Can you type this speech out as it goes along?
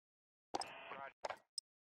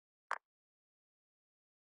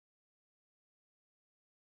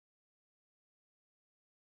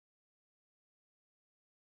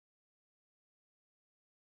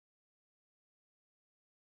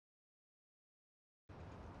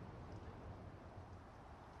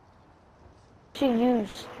to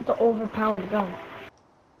use the overpowered gun.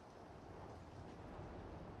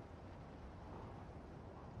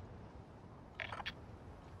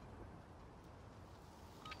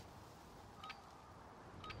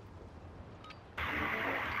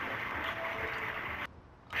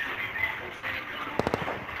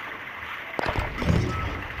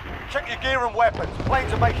 Check your gear and weapons.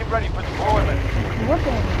 Planes are making ready for deployment. What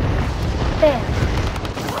the? Damn.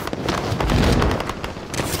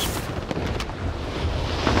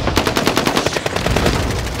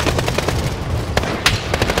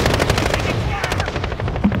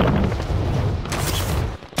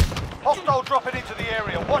 Hostile dropping into the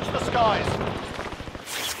area. Watch the skies.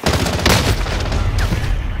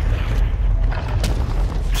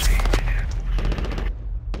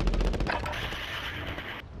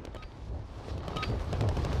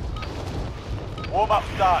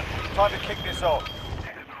 Warm-up's done. Time to kick this off.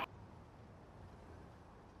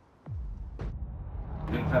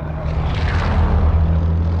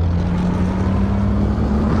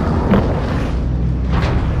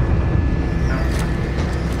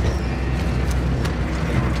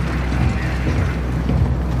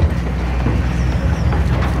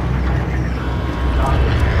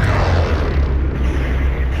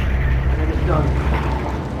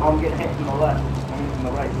 I'm getting hit from the left. I mean from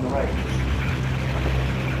the right,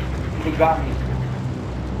 He got me.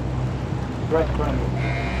 Right in front of me.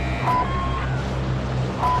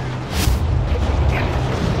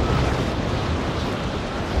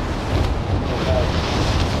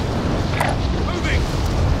 Moving!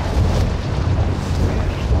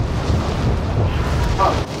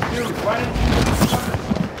 Oh, dude, why didn't you...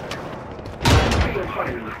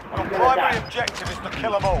 Our primary objective is to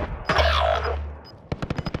kill them all.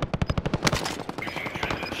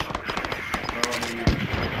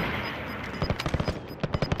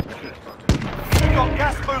 We've got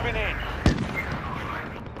gas moving in.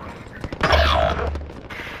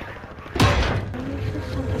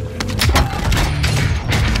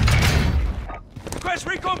 Request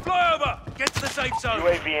recon flyover! Get to the safe zone!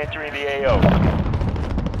 UAV entering the AO.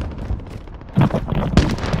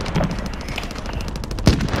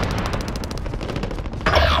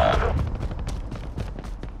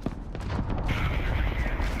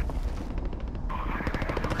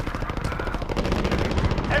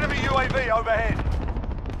 Enemy UAV overhead.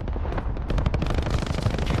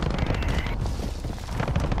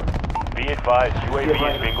 Be advised,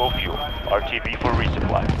 UAV is bingo fuel. RTB for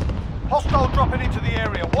resupply. Hostile dropping into the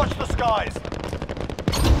area. Watch the skies.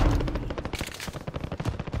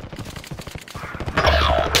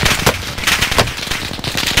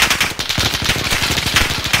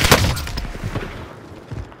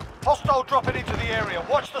 Hostile dropping into the area.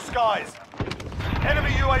 Watch the skies.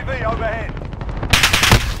 Enemy UAV overhead.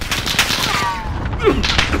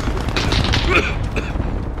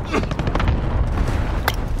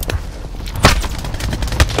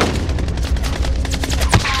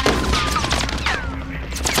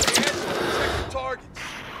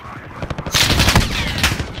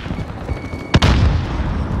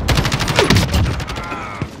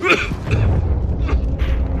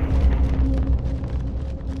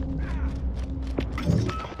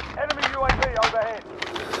 Enemy UAV overhead.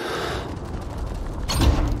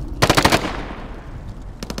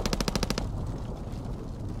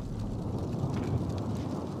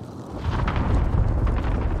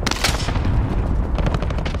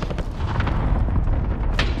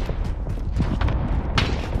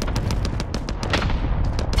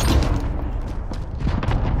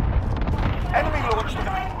 Enemy launched.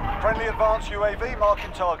 Friendly advanced UAV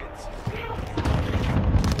marking targets.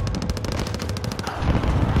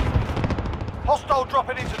 Hostile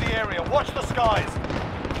dropping into the area. Watch the skies.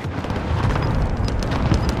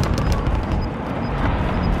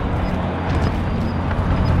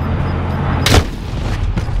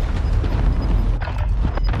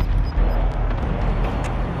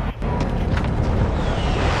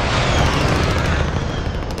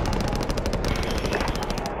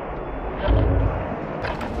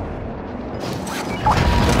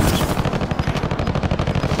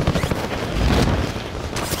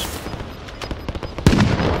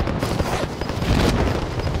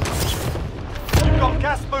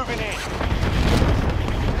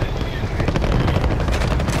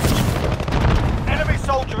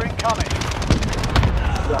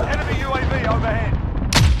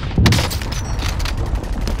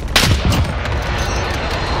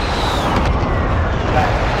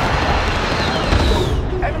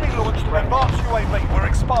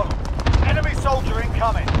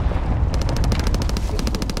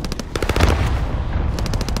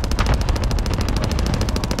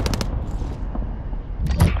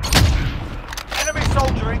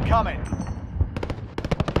 incoming.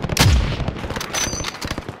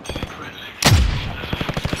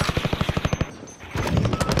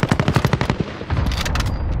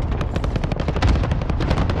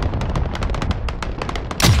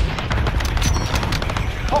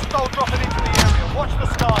 Hostile dropping into the area. Watch the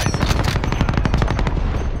skies.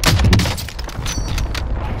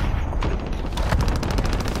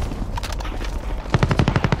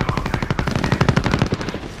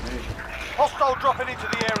 Hostile dropping into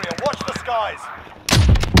the area. Watch the skies.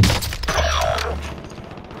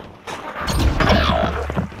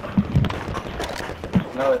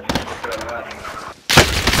 No, it's just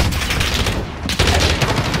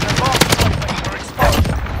We're exposed.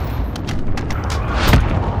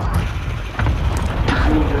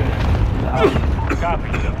 Copy.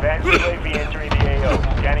 Advanced UAV entering the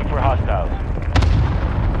AO. Scanning for hostiles.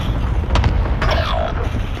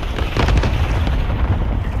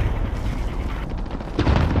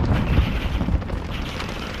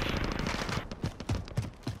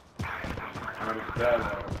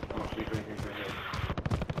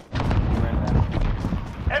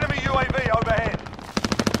 Enemy UAV overhead.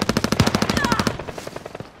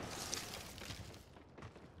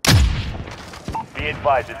 Be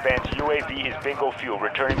advised, advanced UAV is bingo fuel.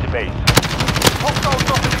 Returning to base. Hostile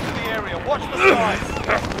dropping into the area. Watch the skies.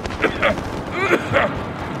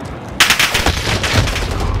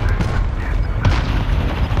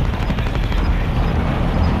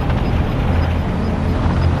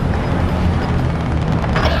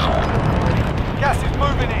 Gas is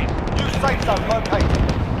moving in. New safe zone located.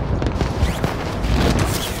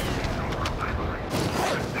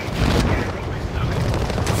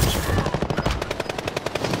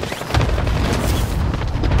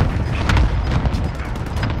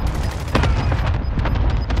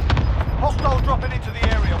 Hostile dropping into the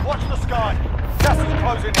area. Watch the sky. Gas is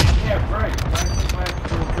closing in. yeah, right.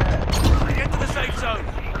 Get to the safe zone.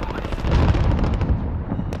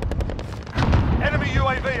 Enemy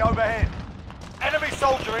UAV overhead. Enemy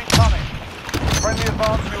soldier incoming. Friendly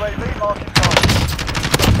advanced UAV marking target.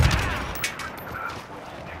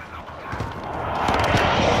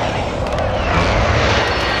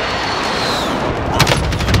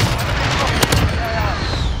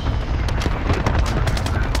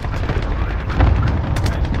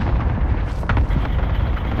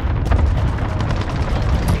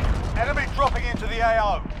 Enemy dropping into the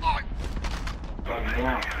AO.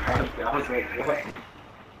 I was like, what?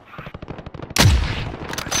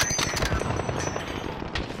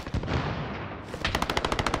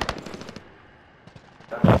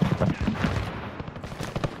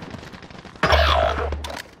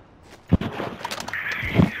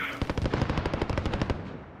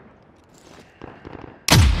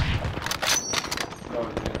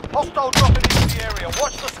 Hostile dropping into the area.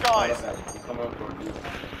 Watch the skies. Come on for you.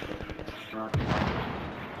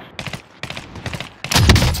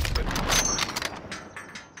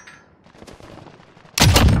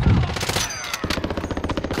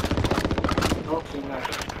 Don't seem like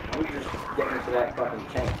we just getting into that fucking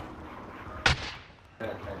tank.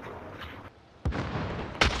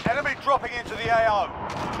 Enemy dropping into the AO.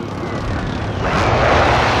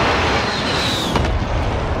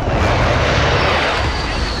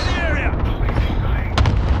 Into the area.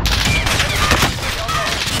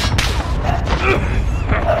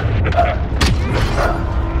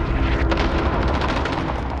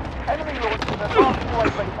 Enemy launching an advanced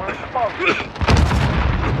UAV. We're exposed.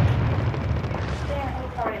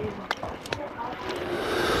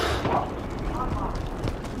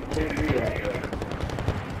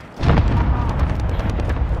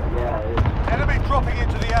 Enemy dropping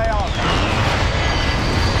into the AO.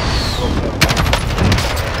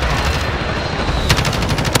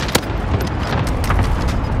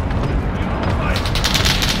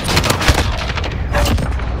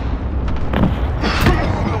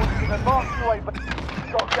 Advanced UAV.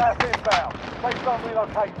 Got gas inbound. Safe zone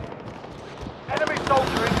relocated. Enemy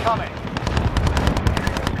soldier incoming.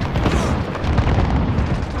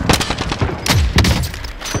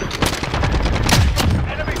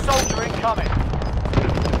 Enemy soldier incoming.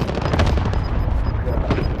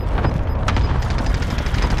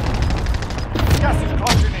 Gas is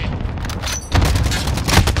closing in.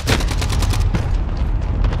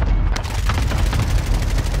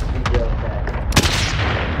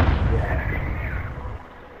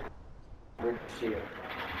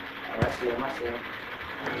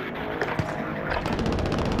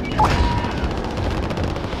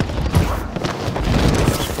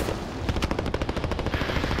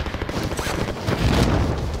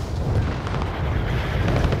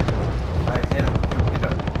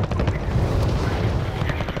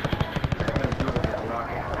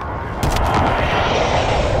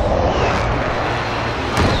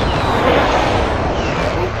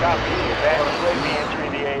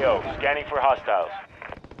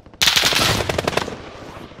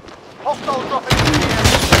 Hostile dropping into the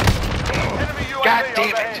area. Enemy UAV God damn it.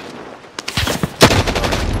 overhead.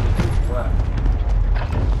 What?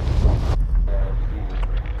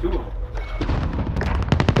 Two of them.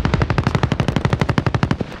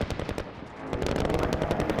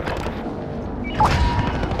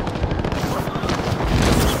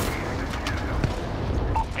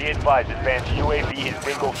 Be advised, advanced UAV is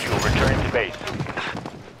bingo fuel. Returning to base.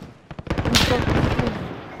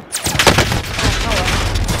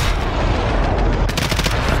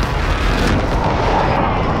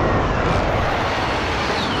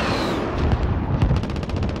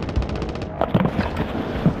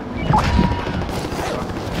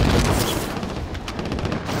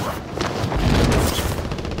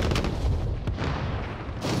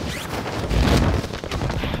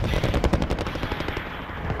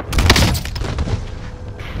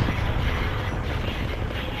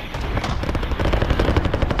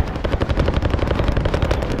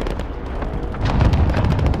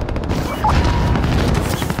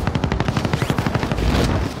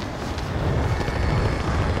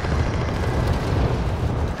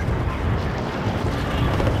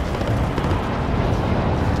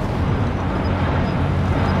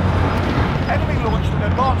 Enemy launched an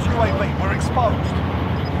advanced UAV. We're exposed.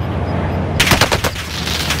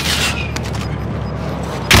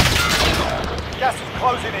 Gas is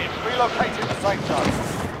closing in. Relocating the safe zone.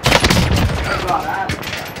 That's about that.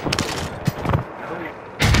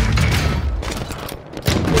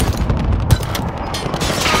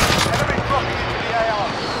 Enemy dropping into the AR.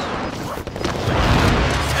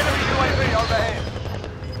 Enemy UAV overhead.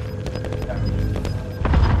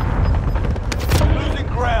 Losing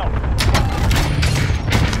ground.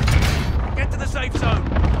 Get to the safe zone.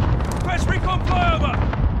 Request recon flyover.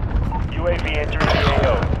 UAV entering the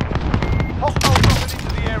AO. Hostile dropping into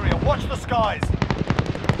the area. Watch the skies.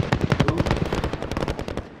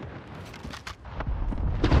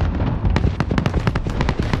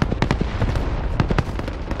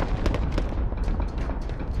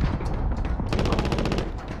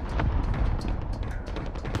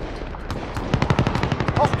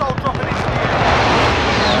 Hostile dropping into the area.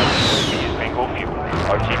 UAV is bingo fuel.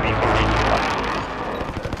 RTB for resupply.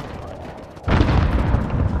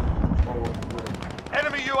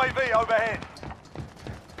 Enemy UAV overhead.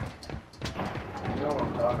 You know what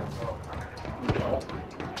I'm talking about.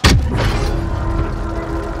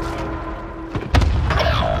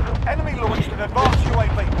 Enemy launched an advanced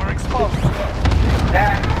UAV. We're exposed.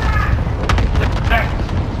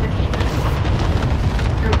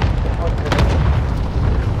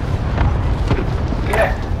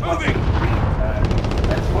 Yeah. Moving.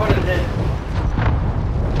 That's what it is.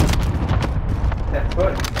 That's what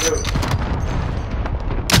it's true.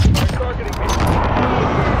 Targeting me.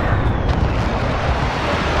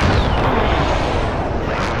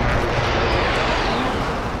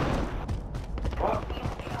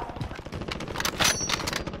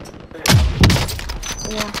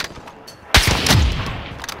 Yeah.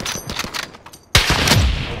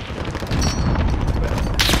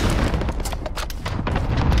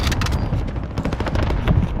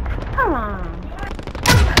 Come on.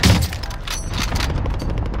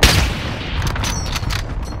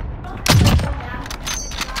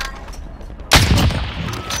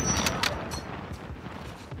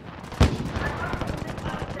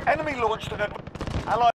 Enemy launched an Allied